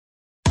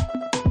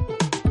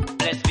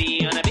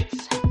SB on a mix.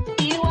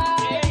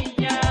 EY,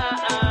 yeah.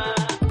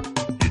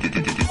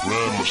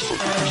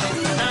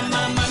 Now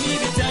mama me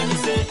the tell me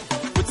say,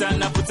 Putam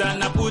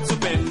na Putu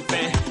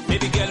pempe.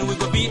 Baby girl we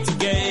go be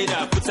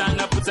together. Putam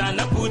na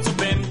Putu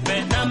pempe.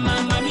 Now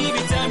mama me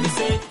the tell me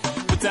say,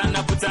 Putam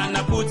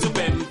na Putu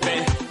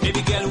pempe.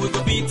 Baby girl we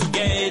go be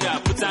together.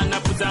 Putam na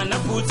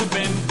Putu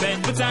pempe.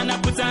 Putam na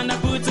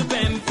Putu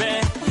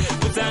pempe.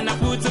 Putam na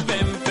Putu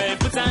pempe.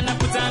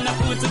 Putam na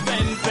Putu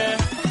pempe.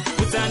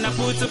 Putam na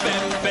Putu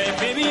pempe.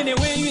 Baby the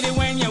way you the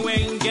when you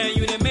when girl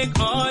you they make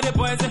all the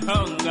boys a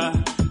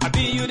hunger. I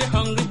be you the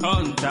hungry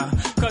hunter.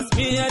 Cause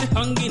me I the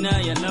hungry now,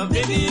 you know.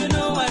 Baby, you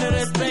know I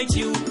respect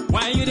you.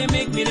 Why you they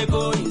make me they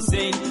go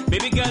insane?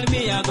 Baby girl,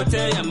 me I go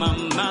tell your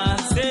mama.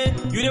 Say,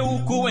 you the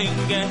wuku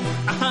wenge.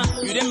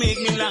 You they make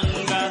me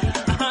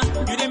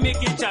langa. You they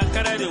make it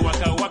chakara the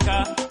waka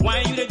waka. Why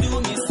you they do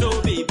me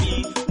so,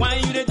 baby? Why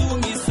you they do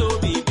me so,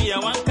 baby? I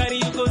want carry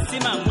you go see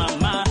my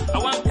mama. I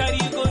want carry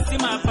you go see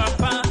my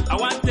papa. I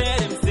want tell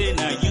them say,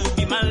 now you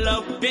be my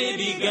love,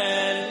 baby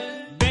girl.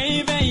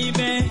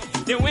 Baby,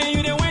 the way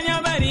you the when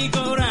your body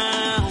go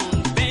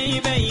round,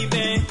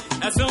 baby,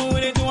 that's all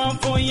we do one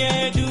for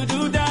you,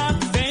 do that,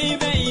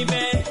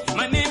 baby.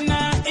 My name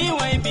now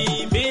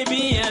EYB,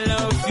 baby, I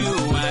love you,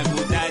 I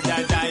go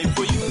die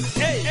for you.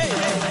 Hey.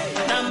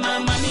 Now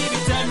mama me the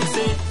time me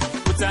say,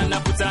 Putam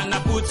na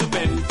Putu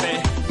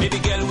pempe. Baby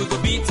girl we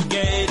go be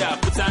together.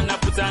 Putam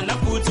na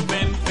Putu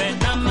pempe.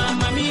 Now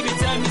mama me the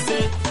time me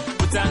say,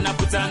 Putam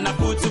na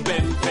Putu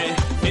pempe.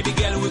 Baby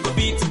girl we go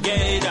be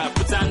together.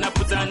 Putam na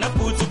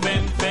Putu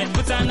pempe.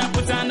 Putam na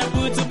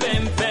Putu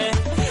pempe.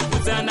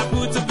 Putam na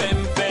Putu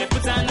pempe.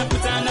 Putam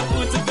na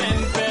Putu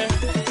pempe.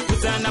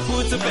 Putam na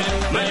Putu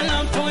pempe. My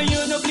love for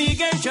you no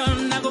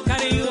obligation. I go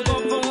carry you go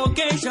for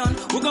occasion.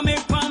 We go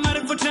make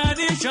marriage for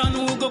tradition.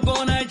 We go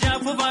on a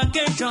job for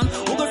vacation.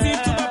 We go see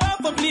to Baba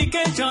for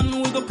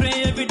application. We go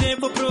pray every day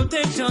for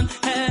protection.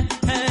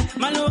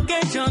 My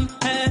location.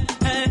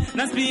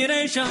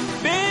 Inspiration.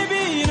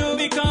 Baby, you know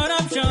be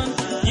corruption.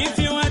 Give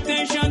you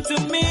attention to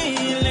me.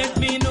 Let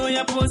me know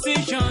your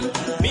position.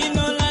 Me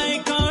no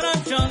like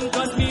corruption.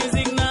 Cause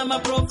music now my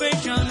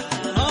profession.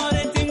 All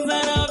the things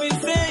that I've been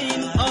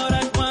saying. All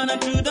that one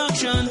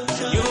introduction.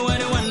 You are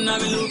the one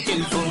I've been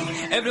looking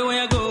for.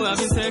 Everywhere I go, I've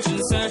been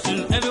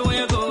searching.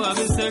 Everywhere I go, I've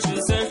been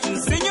searching.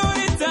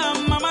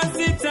 Señorita,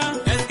 mamacita.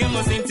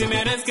 Eskimo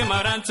sentime,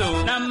 eskimo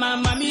rancho. Now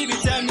mama me be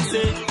tell me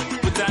say,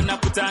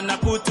 Putam na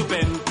Putu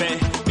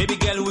pempe. Baby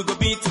girl we go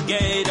be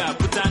together.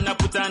 Putam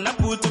na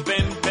Putu